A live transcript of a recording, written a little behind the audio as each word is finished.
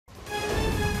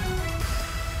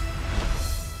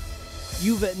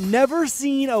You've never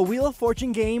seen a Wheel of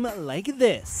Fortune game like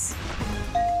this.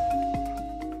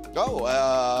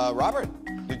 Oh, Robert.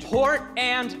 Port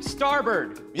and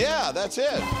starboard. Yeah, that's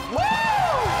it.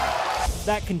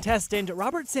 That contestant,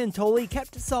 Robert Santoli,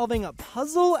 kept solving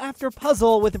puzzle after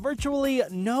puzzle with virtually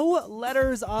no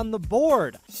letters on the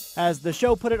board. As the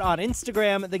show put it on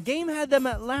Instagram, the game had them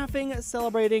laughing,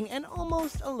 celebrating, and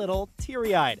almost a little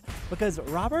teary-eyed, because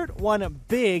Robert won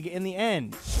big in the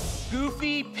end.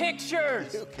 Goofy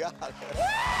pictures. You got it.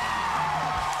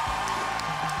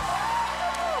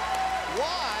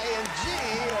 Y and G.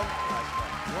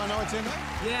 You want to know what's in there?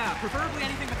 Yeah, preferably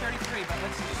anything but 33, but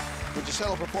let's see. Would you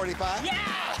settle for 45? Yeah!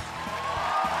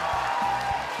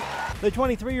 The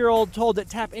 23-year-old told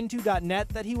tapinto.net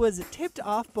that he was tipped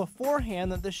off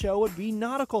beforehand that the show would be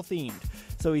nautical themed,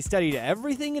 so he studied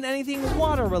everything and anything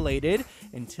water related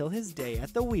until his day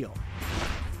at the wheel.